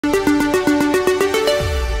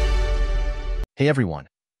Hey everyone,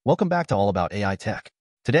 welcome back to All About AI Tech.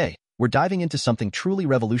 Today, we're diving into something truly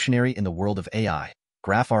revolutionary in the world of AI,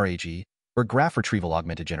 Graph RAG, or Graph Retrieval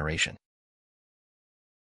Augmented Generation.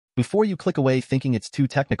 Before you click away thinking it's too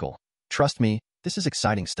technical, trust me, this is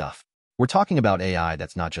exciting stuff. We're talking about AI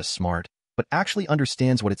that's not just smart, but actually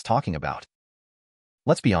understands what it's talking about.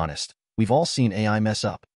 Let's be honest, we've all seen AI mess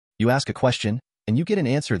up. You ask a question, and you get an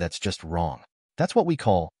answer that's just wrong. That's what we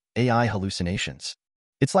call AI hallucinations.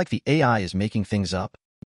 It's like the AI is making things up.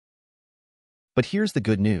 But here's the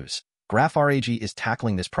good news. Graph RAG is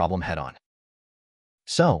tackling this problem head-on.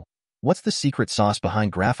 So, what's the secret sauce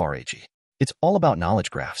behind Graph RAG? It's all about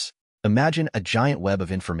knowledge graphs. Imagine a giant web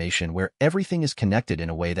of information where everything is connected in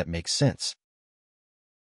a way that makes sense.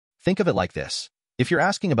 Think of it like this. If you're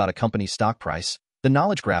asking about a company's stock price, the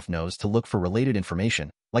knowledge graph knows to look for related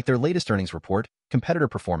information, like their latest earnings report, competitor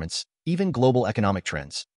performance, even global economic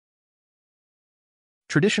trends.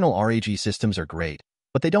 Traditional RAG systems are great,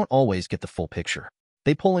 but they don't always get the full picture.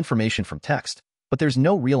 They pull information from text, but there's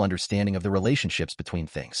no real understanding of the relationships between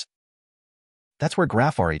things. That's where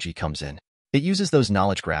Graph RAG comes in. It uses those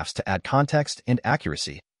knowledge graphs to add context and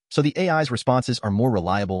accuracy, so the AI's responses are more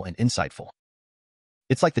reliable and insightful.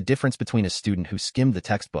 It's like the difference between a student who skimmed the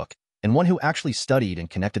textbook and one who actually studied and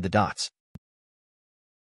connected the dots.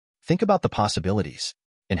 Think about the possibilities.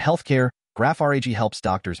 In healthcare, Graph RAG helps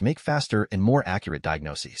doctors make faster and more accurate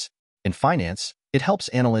diagnoses. In finance, it helps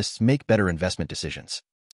analysts make better investment decisions.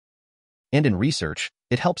 And in research,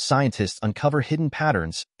 it helps scientists uncover hidden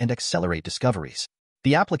patterns and accelerate discoveries.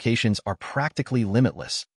 The applications are practically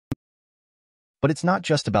limitless. But it's not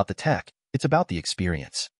just about the tech, it's about the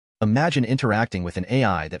experience. Imagine interacting with an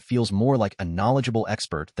AI that feels more like a knowledgeable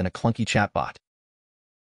expert than a clunky chatbot.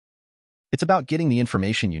 It's about getting the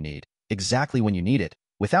information you need, exactly when you need it,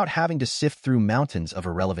 without having to sift through mountains of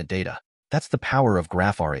irrelevant data. That's the power of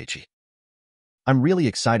Graph RAG. I'm really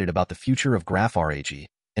excited about the future of Graph RAG,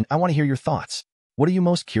 and I want to hear your thoughts. What are you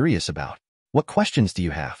most curious about? What questions do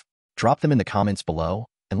you have? Drop them in the comments below,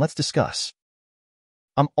 and let's discuss.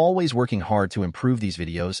 I'm always working hard to improve these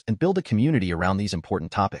videos and build a community around these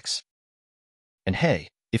important topics. And hey,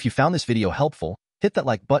 if you found this video helpful, hit that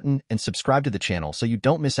like button and subscribe to the channel so you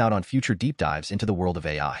don't miss out on future deep dives into the world of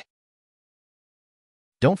AI.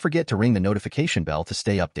 Don't forget to ring the notification bell to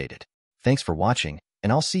stay updated. Thanks for watching,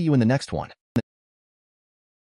 and I'll see you in the next one.